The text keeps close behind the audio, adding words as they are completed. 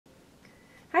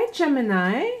Hi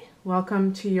Gemini,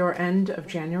 welcome to your end of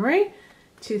January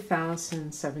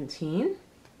 2017.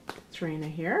 It's Rena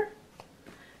here.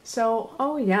 So,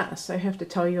 oh yes, I have to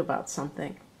tell you about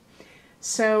something.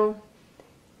 So,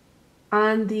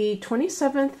 on the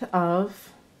 27th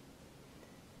of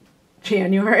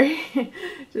January,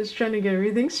 just trying to get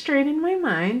everything straight in my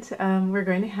mind, we're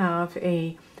going to have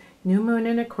a new moon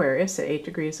in Aquarius at 8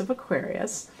 degrees of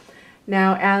Aquarius.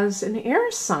 Now, as an air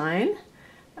sign,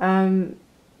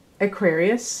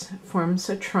 Aquarius forms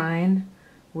a trine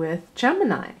with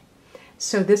Gemini.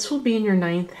 So this will be in your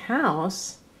 9th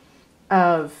house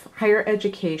of higher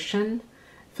education,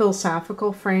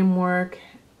 philosophical framework,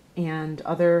 and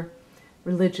other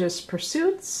religious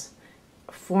pursuits,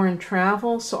 foreign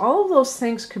travel. So all of those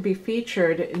things could be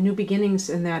featured in new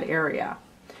beginnings in that area.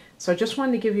 So I just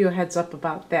wanted to give you a heads up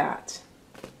about that.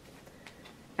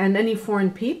 And any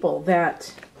foreign people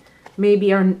that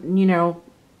maybe are,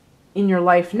 in your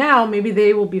life now, maybe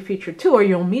they will be featured too, or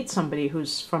you'll meet somebody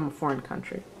who's from a foreign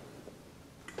country.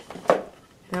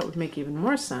 That would make even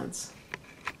more sense.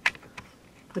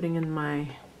 Putting in my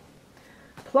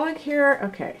plug here.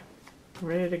 Okay,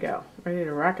 ready to go. Ready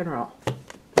to rock and roll.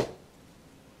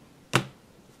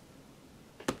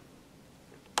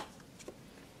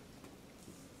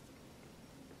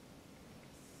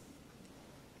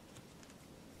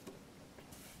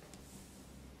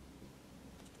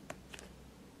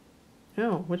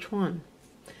 Oh, which one?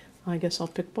 Well, I guess I'll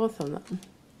pick both of them.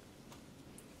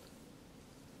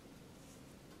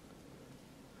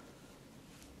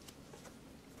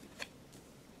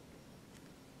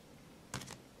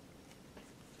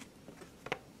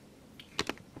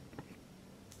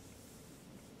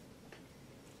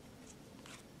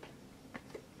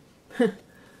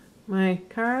 My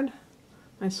card,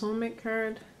 my soulmate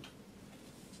card.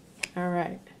 All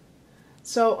right.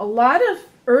 So a lot of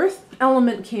earth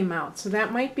element came out. So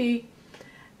that might be,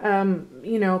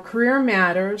 career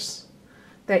matters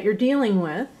that you're dealing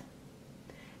with.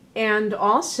 And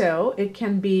also it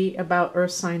can be about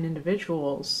earth sign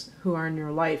individuals who are in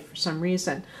your life for some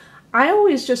reason. I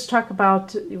always just talk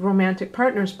about romantic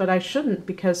partners, but I shouldn't,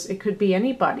 because it could be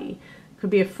anybody. It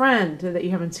could be a friend that you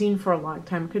haven't seen for a long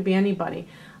time. It could be anybody.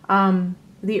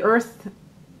 The earth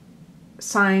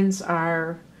signs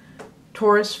are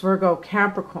Taurus, Virgo,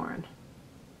 Capricorn.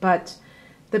 But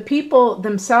the people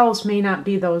themselves may not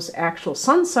be those actual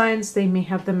sun signs. They may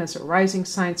have them as a rising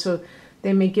sign, so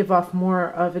they may give off more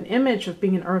of an image of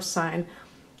being an earth sign,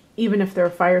 even if they're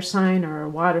a fire sign or a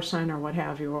water sign or what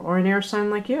have you, or an air sign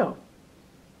like you.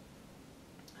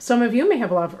 Some of you may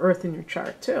have a lot of earth in your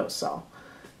chart too, so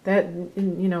that,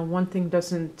 one thing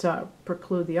doesn't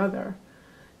preclude the other.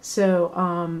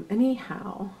 So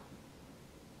anyhow,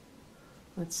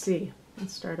 let's see.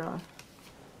 Let's start off.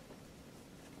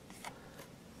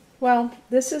 Well,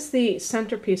 this is the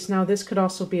centerpiece. Now, this could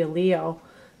also be a Leo.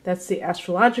 That's the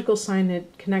astrological sign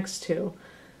it connects to.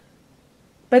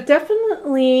 But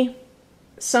definitely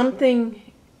something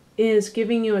is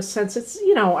giving you a sense. It's,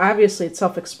 obviously it's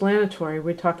self-explanatory.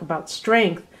 We talk about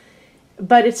strength.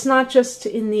 But it's not just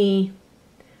in the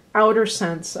outer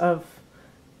sense of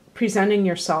presenting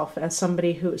yourself as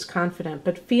somebody who is confident,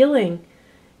 but feeling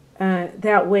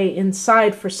that way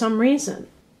inside for some reason.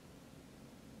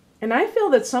 And I feel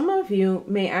that some of you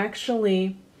may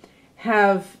actually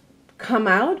have come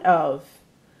out of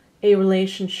a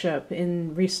relationship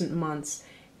in recent months,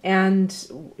 and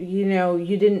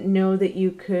you didn't know that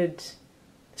you could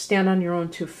stand on your own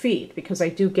 2 feet, because I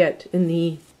do get in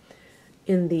the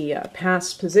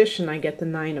past position, I get the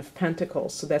 9 of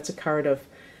Pentacles. So that's a card of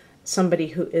somebody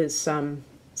who is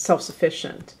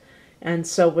self-sufficient. And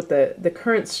so with the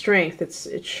current strength, it's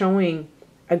showing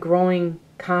a growing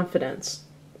confidence.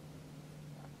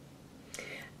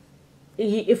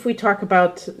 If we talk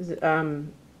about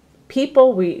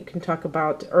people, we can talk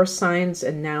about earth signs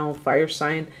and now fire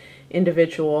sign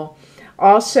individual.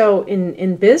 Also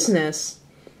in business,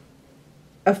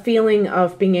 a feeling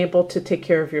of being able to take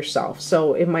care of yourself.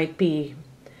 So it might be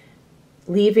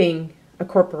leaving a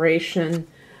corporation,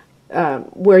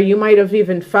 where you might have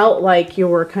even felt like you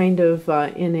were kind of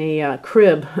in a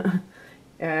crib,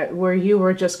 where you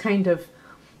were just kind of,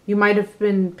 you might have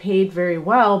been paid very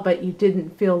well, but you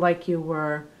didn't feel like you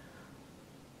were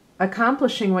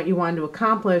accomplishing what you wanted to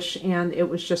accomplish, and it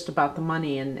was just about the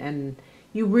money, and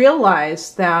you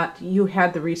realized that you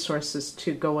had the resources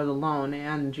to go it alone,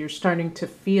 and you're starting to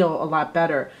feel a lot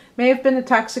better. May have been a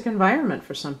toxic environment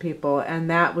for some people, and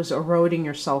that was eroding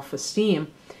your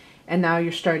self-esteem. And now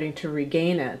you're starting to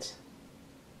regain it.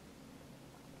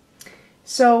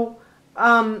 So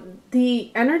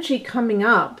the energy coming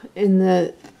up in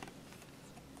the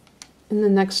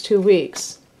next 2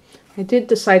 weeks I did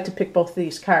decide to pick both of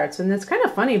these cards, and it's kind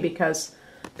of funny because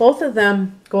both of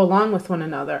them go along with one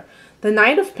another. The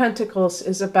Knight of Pentacles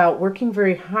is about working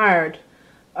very hard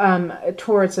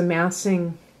towards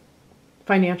amassing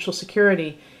financial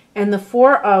security, and the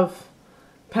Four of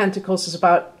Pentacles is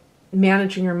about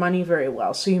managing your money very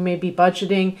well. So you may be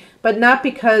budgeting, but not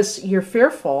because you're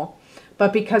fearful,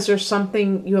 but because there's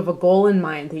something, you have a goal in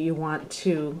mind that you want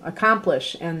to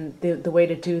accomplish, and the way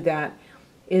to do that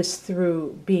is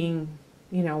through being,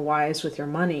 wise with your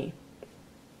money.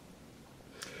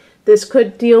 This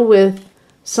could deal with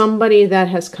somebody that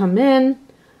has come in.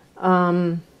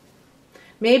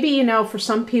 Maybe, for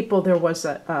some people there was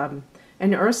an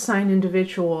earth sign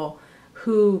individual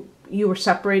who you were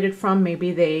separated from.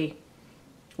 Maybe they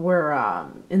were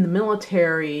in the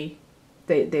military.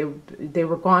 They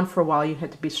were gone for a while. You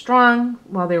had to be strong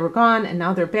while they were gone, and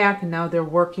now they're back, and now they're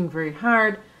working very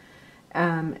hard.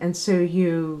 And so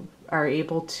you are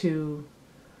able to,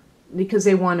 because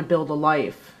they want to build a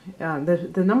life.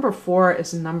 The number 4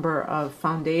 is a number of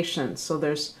foundations. So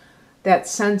there's that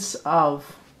sense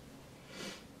of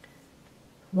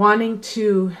wanting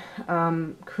to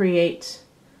create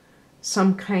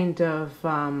some kind of,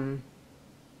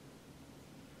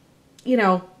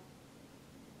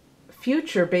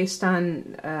 future based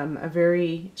on a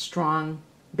very strong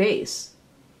base.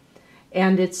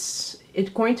 And it's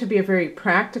going to be a very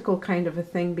practical kind of a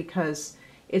thing because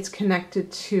it's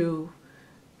connected to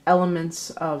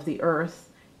elements of the earth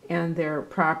and their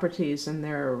properties and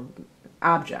their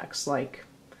objects, like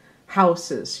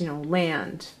houses,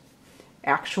 land,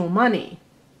 actual money,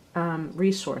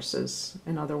 resources,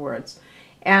 in other words.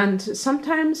 And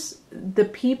sometimes the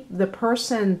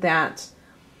person that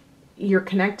you're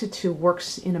connected to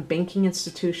works in a banking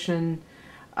institution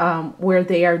where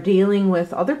they are dealing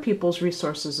with other people's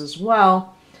resources as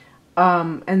well,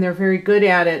 and they're very good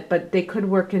at it. But they could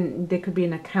they could be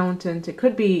an accountant. It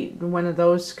could be one of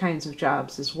those kinds of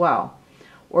jobs as well,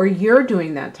 or you're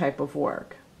doing that type of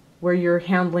work where you're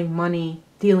handling money,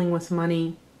 dealing with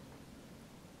money.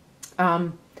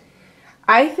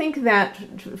 I think that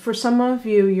for some of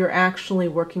you, you're actually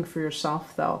working for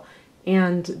yourself, though.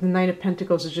 And the Knight of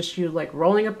Pentacles is just you like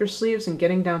rolling up your sleeves and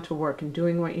getting down to work and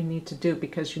doing what you need to do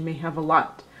because you may have a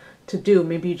lot to do.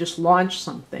 Maybe you just launched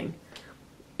something.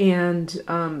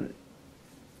 And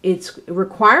it's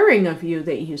requiring of you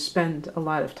that you spend a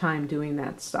lot of time doing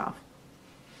that stuff.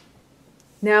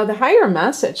 Now, the higher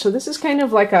message. So this is kind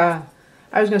of like I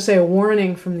was going to say a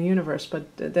warning from the universe, but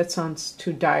that sounds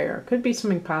too dire. It could be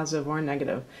something positive or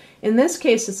negative. In this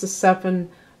case, it's the 7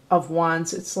 of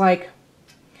Wands. It's like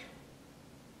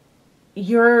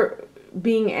you're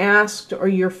being asked, or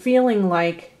you're feeling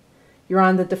like you're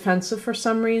on the defensive for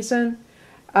some reason.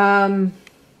 Sometimes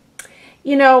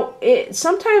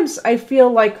I feel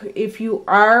like if you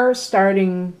are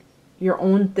starting your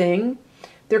own thing,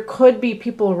 there could be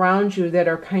people around you that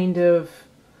are kind of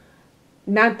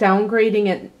not downgrading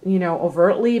it,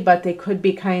 overtly, but they could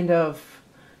be kind of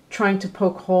trying to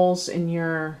poke holes in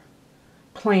your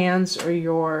plans or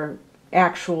your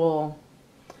actual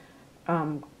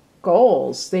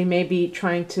goals. They may be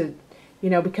trying to,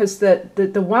 because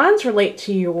the wands relate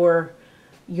to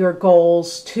your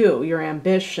goals too, your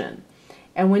ambition.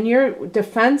 And when you're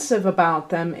defensive about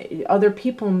them, other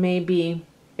people may be,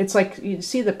 it's like you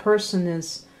see the person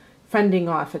is fending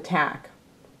off attack.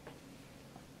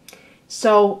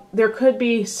 So there could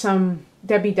be some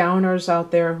Debbie Downers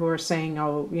out there who are saying,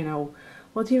 oh,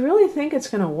 well, do you really think it's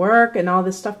going to work and all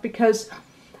this stuff? Because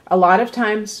a lot of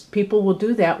times people will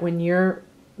do that when you're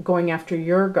going after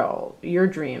your goal, your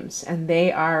dreams, and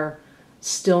they are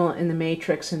still in the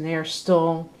matrix and they're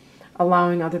still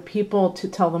allowing other people to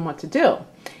tell them what to do.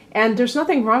 And there's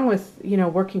nothing wrong with,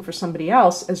 working for somebody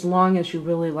else as long as you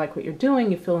really like what you're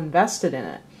doing, you feel invested in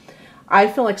it. I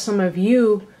feel like some of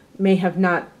you may have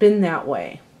not been that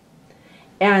way.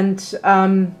 And,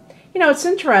 it's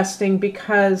interesting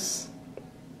because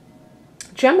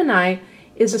Gemini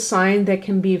is a sign that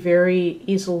can be very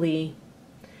easily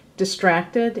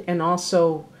distracted and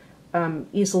also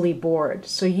easily bored.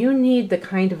 So you need the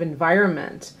kind of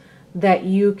environment that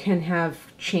you can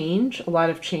have change, a lot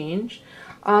of change.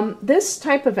 This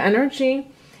type of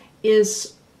energy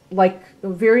is like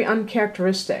very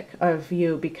uncharacteristic of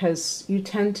you because you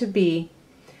tend to be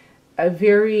a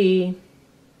very,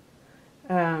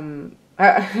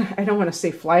 I don't want to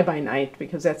say fly-by-night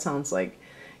because that sounds like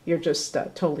you're just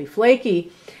totally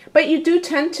flaky, but you do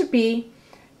tend to be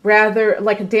rather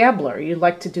like a dabbler. You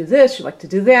like to do this, you like to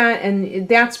do that, and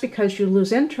that's because you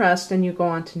lose interest and you go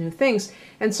on to new things.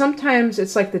 And sometimes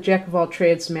it's like the jack of all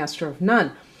trades, master of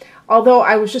none. Although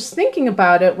I was just thinking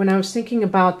about it when I was thinking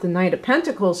about the Knight of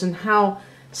Pentacles and how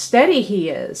steady he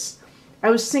is. I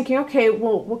was thinking, okay,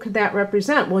 well, what could that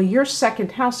represent? Well, your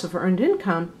second house of earned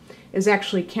income is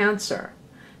actually Cancer.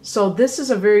 So this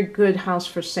is a very good house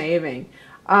for saving.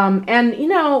 And, you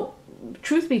know,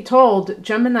 truth be told,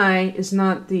 Gemini is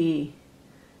not the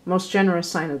most generous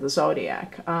sign of the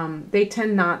zodiac. They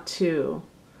tend not to,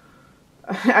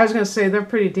 I was going to say they're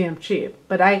pretty damn cheap,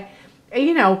 but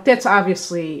you know, that's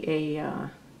obviously a,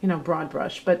 you know, broad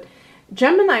brush. But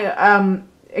Gemini,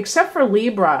 except for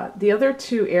Libra, the other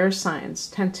two air signs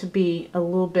tend to be a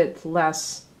little bit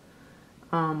less,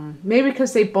 maybe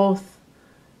because they both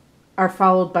are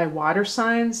followed by water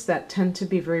signs that tend to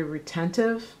be very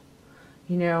retentive.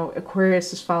 You know,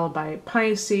 Aquarius is followed by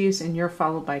Pisces, and you're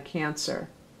followed by Cancer.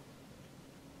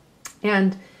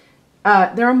 And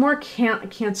there are more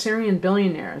Cancerian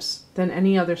billionaires than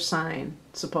any other sign,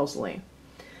 supposedly.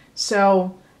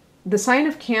 So the sign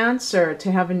of Cancer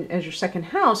to have as your second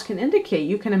house can indicate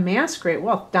you can amass great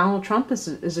wealth. Donald Trump is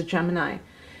a Gemini.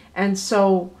 And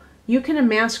so you can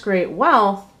amass great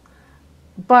wealth,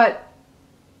 but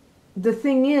the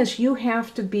thing is, you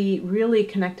have to be really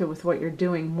connected with what you're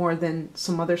doing more than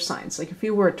some other signs. Like if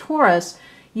you were a Taurus,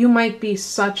 you might be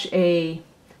such a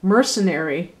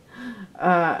mercenary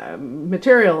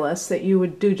materialist that you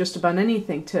would do just about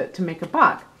anything to make a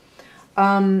buck.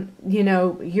 You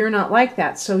know, you're not like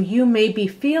that. So you may be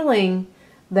feeling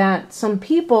that some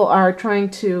people are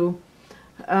trying to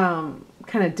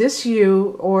kind of diss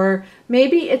you, or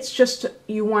maybe it's just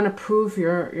you want to prove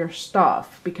your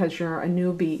stuff because you're a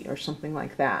newbie or something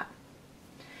like that.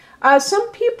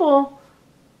 Some people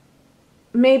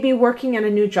may be working at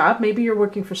a new job. Maybe you're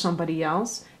working for somebody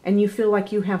else and you feel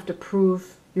like you have to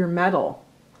prove your mettle.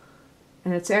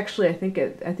 And it's actually, I think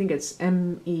it's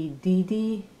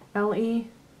M-E-D-D-L-E.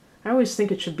 I always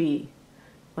think it should be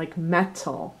like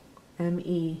metal,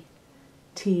 M-E-T-A-L.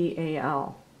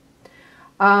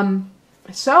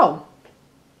 So,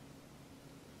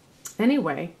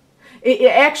 anyway,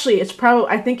 it's probably,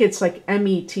 I think it's like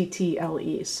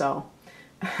M-E-T-T-L-E, so,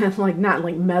 like, not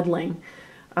like meddling.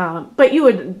 But you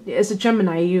would, as a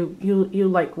Gemini, you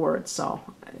like words, so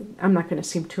I'm not going to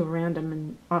seem too random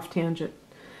and off tangent.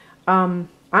 On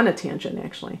a tangent,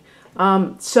 actually.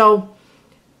 So,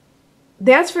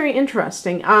 that's very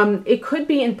interesting. It could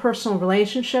be in personal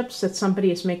relationships that somebody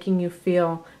is making you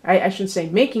feel, I shouldn't say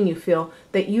making you feel,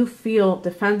 that you feel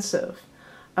defensive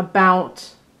about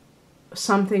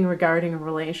something regarding a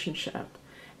relationship.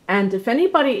 And if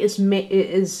anybody is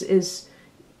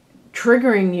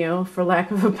triggering you, for lack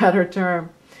of a better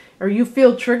term, or you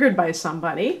feel triggered by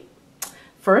somebody,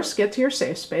 first get to your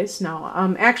safe space. No,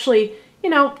 actually,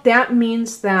 you know, that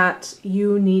means that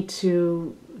you need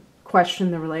to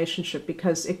question the relationship,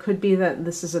 because it could be that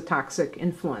this is a toxic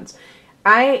influence.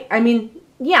 I mean,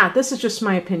 yeah, this is just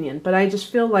my opinion, but I just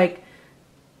feel like,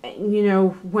 you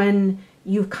know, when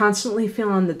you constantly feel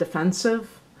on the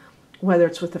defensive, whether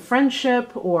it's with a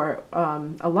friendship or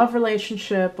a love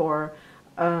relationship or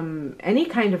any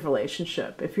kind of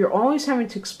relationship, if you're always having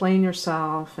to explain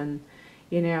yourself and,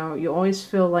 you know, you always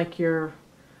feel like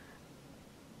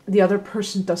the other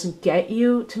person doesn't get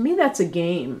you, to me that's a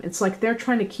game. It's like they're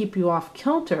trying to keep you off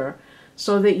kilter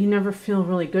so that you never feel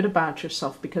really good about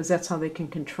yourself, because that's how they can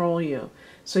control you.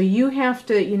 So you have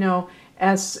to, you know,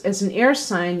 as an air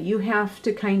sign, you have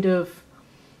to kind of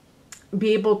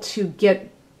be able to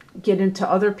get into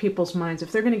other people's minds.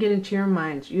 If they're going to get into your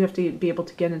mind, you have to be able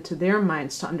to get into their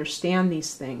minds to understand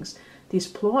these things, these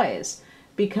ploys,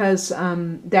 because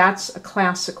that's a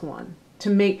classic one. To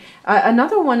make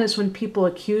another one is when people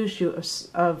accuse you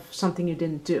of something you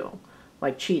didn't do,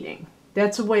 like cheating.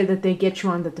 That's a way that they get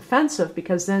you on the defensive,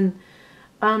 because then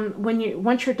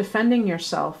once you're defending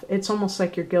yourself, it's almost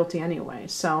like you're guilty anyway.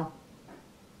 So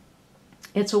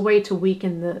it's a way to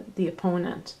weaken the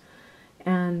opponent,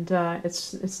 and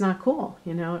it's not cool.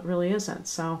 You know, it really isn't.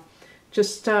 So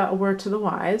just a word to the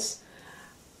wise.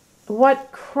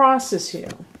 What crosses you?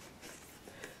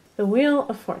 The Wheel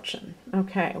of Fortune.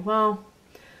 Okay, well.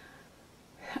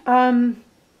 Now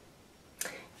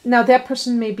that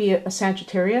person may be a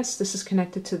Sagittarius. This is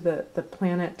connected to the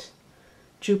planet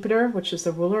Jupiter, which is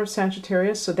the ruler of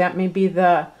Sagittarius. So that may be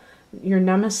your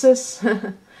nemesis.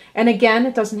 And again,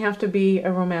 it doesn't have to be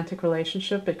a romantic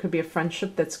relationship. It could be a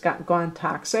friendship that's gone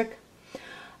toxic.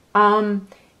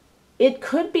 It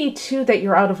could be too that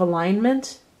you're out of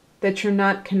alignment, that you're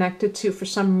not connected to for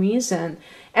some reason.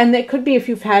 And it could be if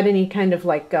you've had any kind of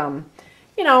like,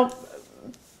 you know,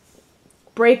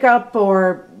 breakup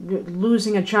or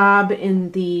losing a job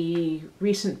in the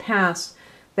recent past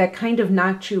that kind of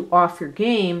knocked you off your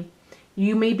game.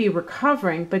 you may be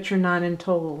recovering, but you're not in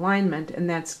total alignment, and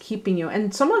that's keeping you.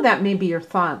 And some of that may be your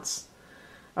thoughts.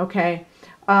 Okay.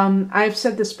 I've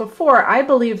said this before. I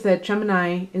believe that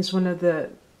Gemini is one of the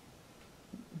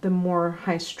more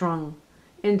high-strung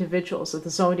individuals of the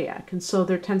zodiac, and so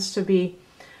there tends to be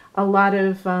a lot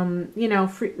of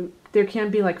there can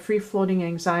be like free-floating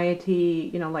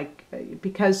anxiety, like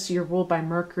because you're ruled by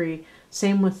Mercury.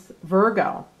 Same with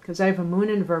Virgo, because I have a moon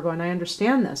in Virgo, and I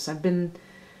understand this. I've been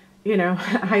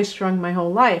high-strung my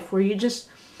whole life, where you just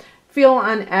feel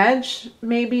on edge.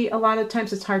 Maybe a lot of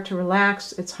times it's hard to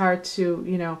relax. It's hard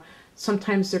to,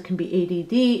 sometimes there can be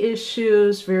ADD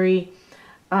issues, very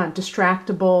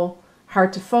distractible,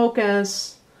 hard to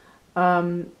focus.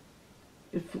 In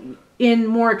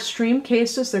more extreme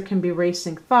cases, there can be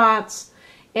racing thoughts.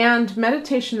 And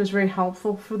meditation is very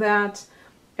helpful for that,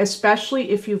 especially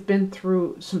if you've been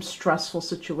through some stressful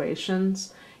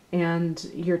situations and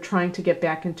you're trying to get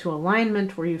back into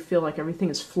alignment where you feel like everything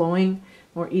is flowing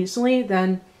more easily.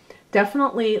 Then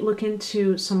definitely look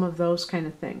into some of those kind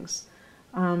of things.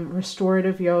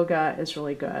 Restorative yoga is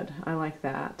really good. I like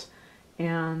that.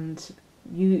 And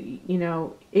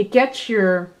it gets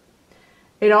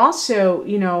it also,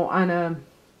 I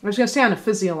was going to say on a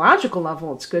physiological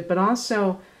level it's good, but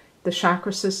also the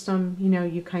chakra system,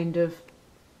 you kind of,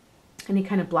 any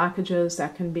kind of blockages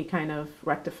that can be kind of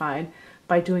rectified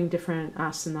by doing different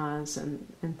asanas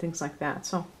and things like that.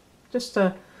 So just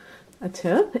a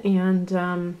tip.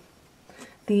 And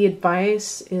the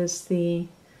advice is the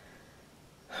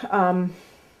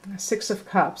Six of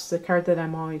Cups, the card that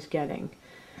I'm always getting.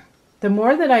 The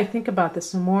more that I think about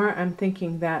this, the more I'm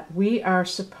thinking that we are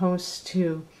supposed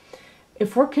to,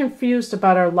 if we're confused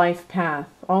about our life path,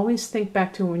 always think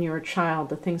back to when you were a child,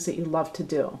 the things that you loved to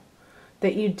do,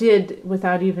 that you did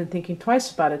without even thinking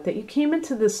twice about it, that you came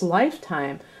into this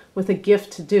lifetime with a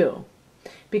gift to do,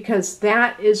 because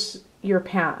that is your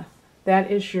path.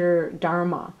 That is your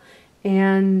dharma.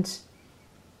 And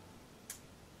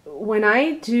when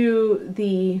I do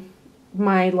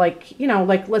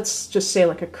let's just say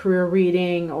like a career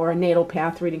reading or a natal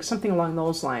path reading, something along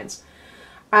those lines,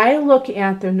 I look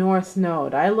at the North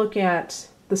Node. I look at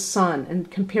the sun and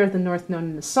compare the North Node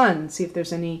and the sun and see if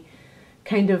there's any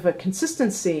kind of a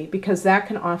consistency, because that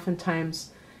can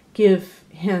oftentimes give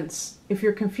hints if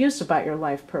you're confused about your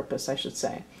life purpose, I should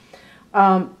say.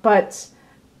 But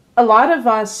a lot of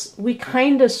us, we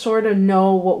kind of sort of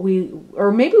know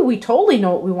or maybe we totally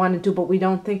know what we want to do, but we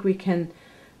don't think we can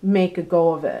make a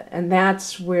go of it. And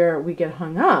that's where we get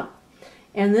hung up.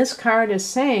 And this card is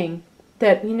saying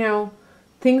that,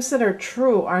 things that are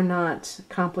true are not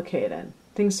complicated.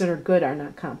 Things that are good are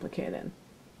not complicated.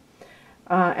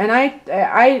 And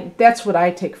I that's what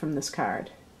I take from this card,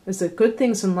 is that good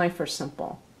things in life are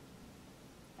simple.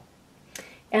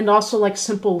 And also like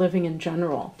simple living in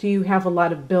general. Do you have a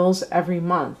lot of bills every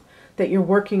month that you're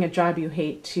working a job you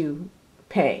hate to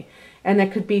pay? And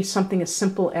that could be something as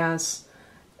simple as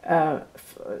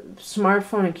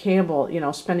smartphone and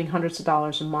cable, spending hundreds of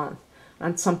dollars a month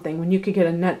on something when you could get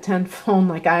a net 10 phone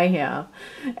like I have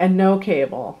and no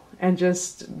cable and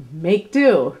just make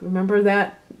do. Remember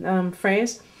that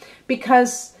phrase?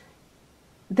 Because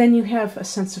then you have a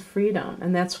sense of freedom,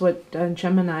 and that's what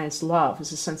Geminis love,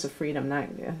 is a sense of freedom,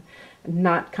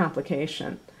 not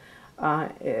complication,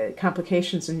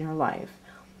 complications in your life.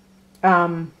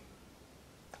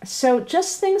 So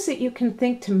just things that you can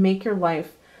think to make your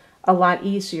life a lot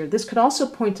easier. This could also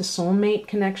point to soulmate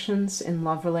connections in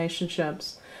love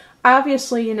relationships.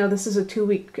 Obviously, this is a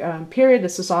 2-week period.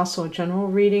 This is also a general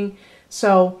reading.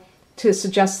 So to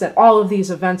suggest that all of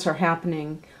these events are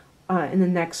happening in the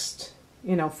next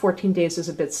 14 days is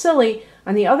a bit silly.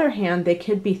 On the other hand, they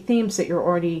could be themes that you're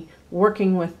already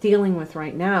working with, dealing with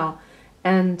right now,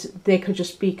 and they could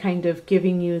just be kind of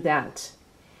giving you that,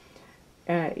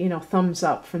 thumbs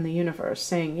up from the universe,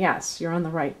 saying, yes, you're on the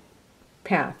right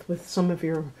path with some of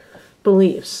your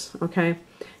beliefs, okay?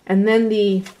 And then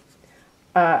the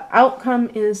outcome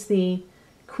is the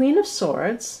Queen of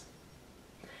Swords,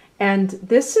 and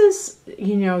this is,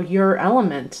 your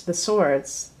element, the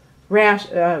swords,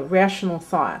 rational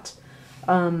thought,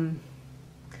 the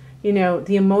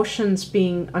emotions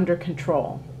being under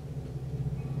control,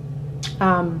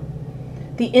 the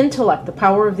intellect, the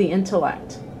power of the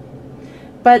intellect.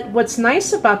 But what's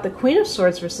nice about the Queen of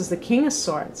Swords versus the King of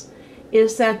Swords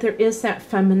is that there is that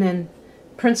feminine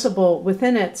principle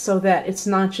within it, so that it's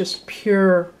not just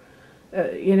pure,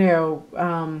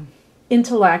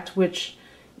 intellect, which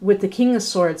with the King of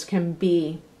Swords can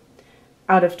be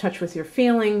out of touch with your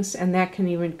feelings, and that can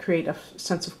even create a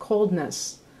sense of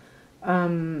coldness,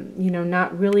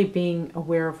 not really being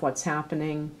aware of what's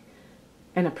happening,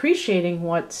 and appreciating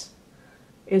what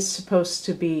is supposed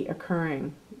to be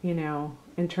occurring, you know,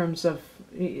 in terms of,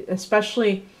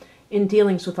 especially in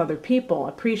dealings with other people,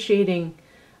 appreciating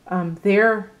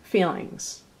their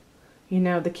feelings. You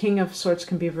know, the King of Swords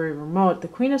can be very remote. The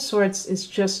Queen of Swords is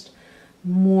just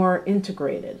more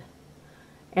integrated.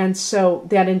 And so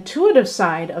that intuitive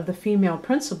side of the female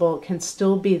principle can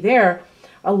still be there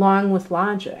along with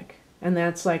logic. And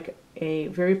that's like a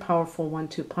very powerful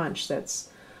 1-2 punch that's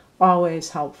always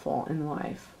helpful in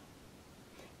life.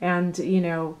 And, you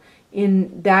know,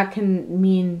 that can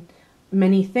mean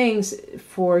many things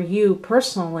for you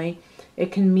personally.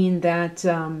 It can mean that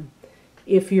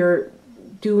if you're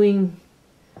doing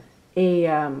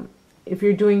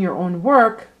your own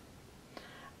work,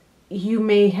 you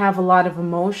may have a lot of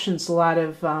emotions, a lot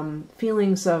of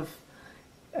feelings of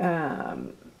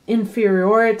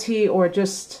inferiority, or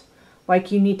just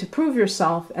like you need to prove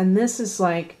yourself. And this is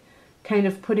like kind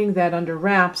of putting that under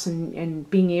wraps and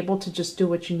being able to just do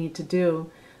what you need to do,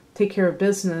 take care of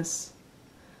business,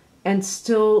 and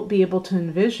still be able to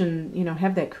envision, you know,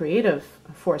 have that creative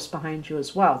force behind you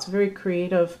as well. It's a very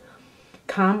creative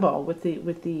combo with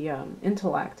the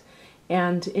intellect.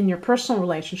 And in your personal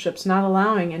relationships, not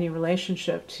allowing any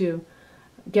relationship to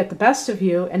get the best of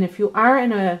you. And if you are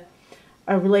in a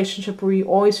relationship where you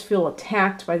always feel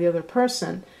attacked by the other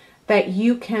person, that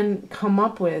you can come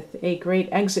up with a great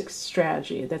exit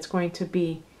strategy that's going to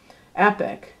be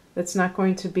epic, that's not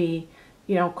going to be,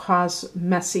 you know, cause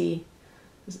messy,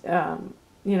 you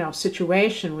know,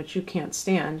 situation which you can't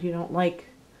stand. You don't like,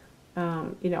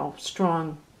 you know,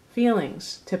 strong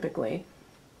feelings typically.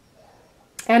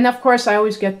 And of course, I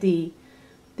always get the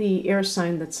air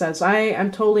sign that says,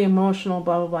 I'm totally emotional,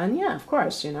 blah, blah, blah. And yeah, of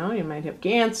course, you know, you might have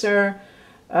Cancer,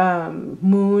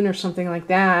 Moon or something like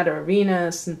that, or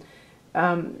Venus. And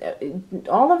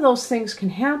all of those things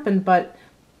can happen, but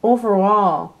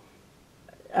overall,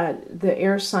 the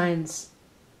air signs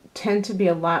tend to be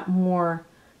a lot more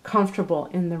comfortable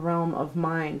in the realm of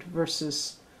mind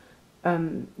versus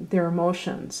their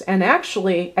emotions. And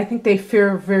actually, I think they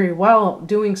fare very well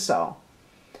doing so.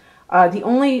 The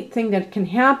only thing that can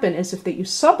happen is if that you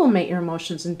sublimate your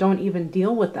emotions and don't even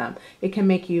deal with them. It can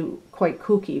make you quite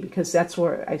kooky, because that's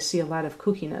where I see a lot of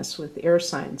kookiness with air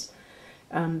signs,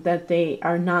 that they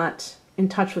are not in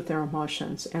touch with their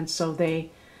emotions, and so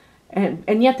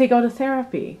and yet they go to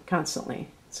therapy constantly.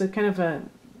 It's a kind of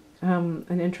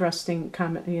an interesting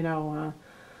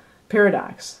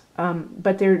paradox.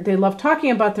 But they love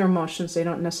talking about their emotions. They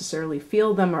don't necessarily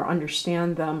feel them or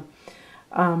understand them.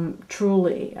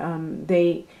 Truly,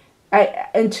 I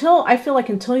feel like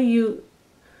until you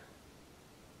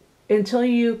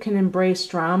can embrace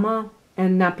drama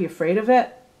and not be afraid of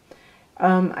it,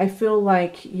 I feel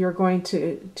like you're going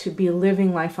to be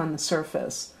living life on the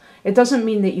surface. It doesn't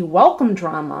mean that you welcome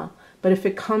drama, but if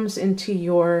it comes into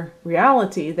your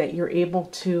reality, that you're able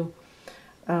to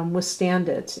withstand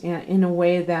it in a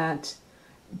way that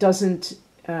doesn't.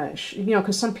 You know,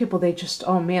 because some people, they just,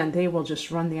 oh man, they will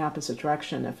just run the opposite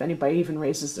direction if anybody even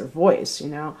raises their voice, you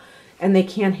know, and they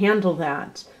can't handle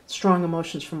that strong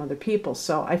emotions from other people.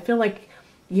 So I feel like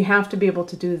you have to be able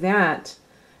to do that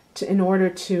in order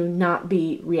to not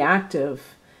be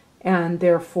reactive, and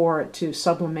therefore to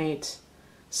sublimate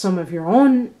some of your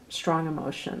own strong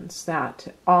emotions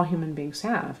that all human beings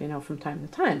have, you know, from time to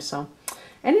time. So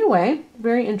anyway,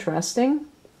 very interesting.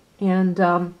 And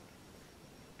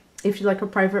if you'd like a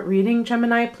private reading,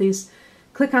 Gemini, please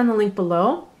click on the link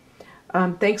below.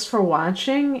 Thanks for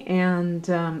watching, and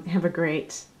have a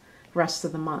great rest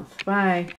of the month. Bye.